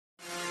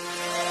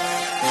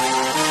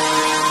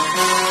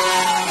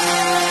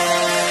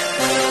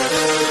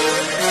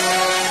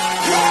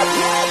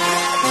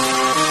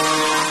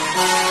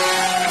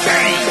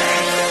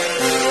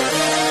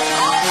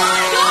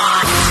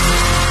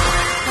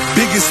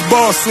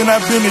boss and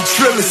I've been in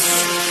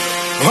Trillis.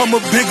 I'm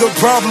a bigger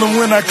problem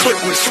when I click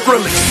with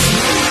Skrillex.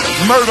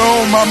 Murder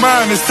on my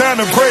mind, it's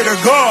time to pray to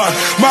God.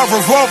 My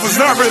revolver's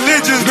not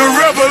religious, the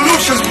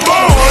revolution's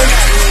born.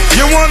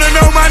 You wanna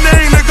know my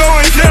name, then go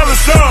and tell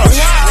us all.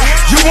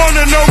 You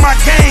wanna know my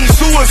gang,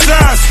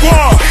 Suicide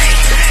Squad.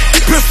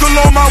 Pistol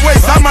on my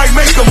waist, I might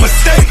make a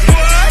mistake.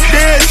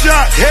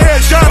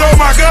 Headshot, oh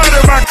my God,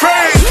 am I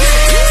crazy?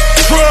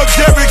 Drugs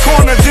every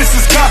corner, this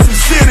is Gotham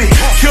City.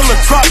 Killer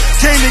crop,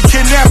 came to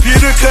kidnap you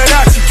to cut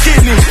out your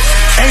kidney.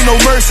 Ain't no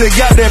mercy,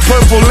 got that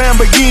purple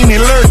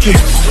Lamborghini lurking.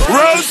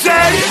 Rose,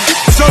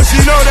 so she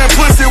know that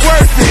pussy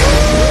worth it.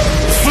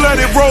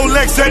 Flooded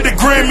Rolex at the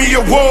Grammy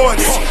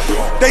Awards.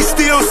 They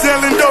still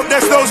selling dope,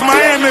 that's those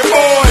Miami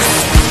boys.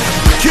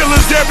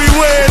 Killers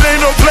everywhere, it ain't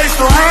no place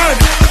to run.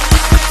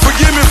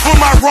 Forgive me for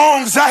my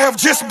wrongs, I have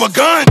just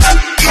begun.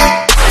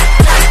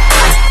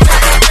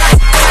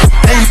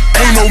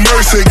 Ain't no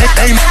mercy,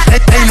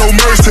 ain't no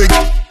mercy.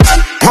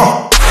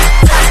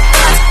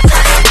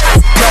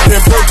 Got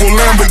that purple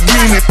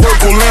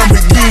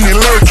Lamborghini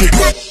lurking.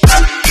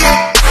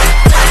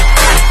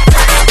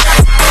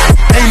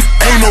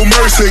 Ain't no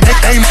mercy,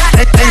 ain't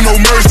no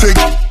mercy.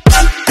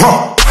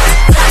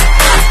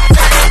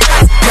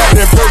 Got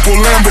that purple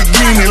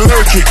Lamborghini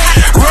lurking.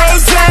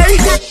 Rose.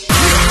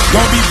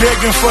 Don't be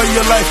begging for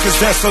your life,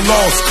 cause that's a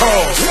lost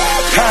cause.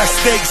 High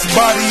stakes,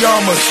 body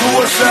armor,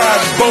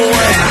 suicide,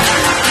 boy.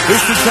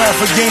 It's the time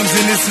for games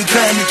and it's the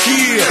time to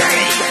kill.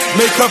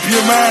 Make up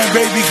your mind,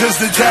 baby, cause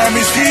the time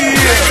is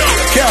here.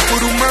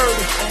 Capital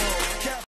murder.